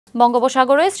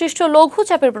বঙ্গোপসাগরে সৃষ্ট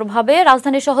লঘুচাপের প্রভাবে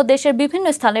রাজধানীসহ দেশের বিভিন্ন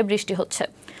স্থানে বৃষ্টি হচ্ছে।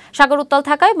 সাগর উত্তাল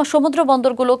থাকায় সমুদ্র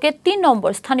বন্দরগুলোকে ৩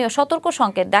 নম্বর স্থানীয় সতর্ক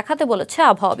সংকেত দেখাতে বলেছে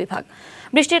আবহাওয়া বিভাগ।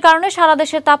 বৃষ্টির কারণে সারা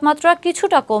দেশের তাপমাত্রা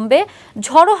কিছুটা কমবে।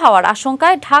 ঝড়ো হাওয়ার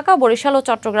আশঙ্কায় ঢাকা, বরিশাল ও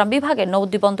চট্টগ্রাম বিভাগের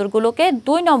নদী বন্দরগুলোকে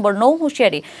 ২ নম্বর নৌ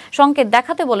হুঁশিয়ারি সংকেত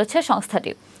দেখাতে বলেছে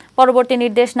সংস্থাটি। পরবর্তী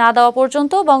নির্দেশ না দেওয়া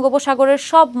পর্যন্ত বঙ্গোপসাগরের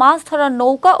সব মাছ ধরার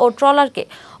নৌকা ও ট্রলারকে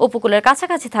উপকূলের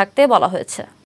কাছাকাছি থাকতে বলা হয়েছে।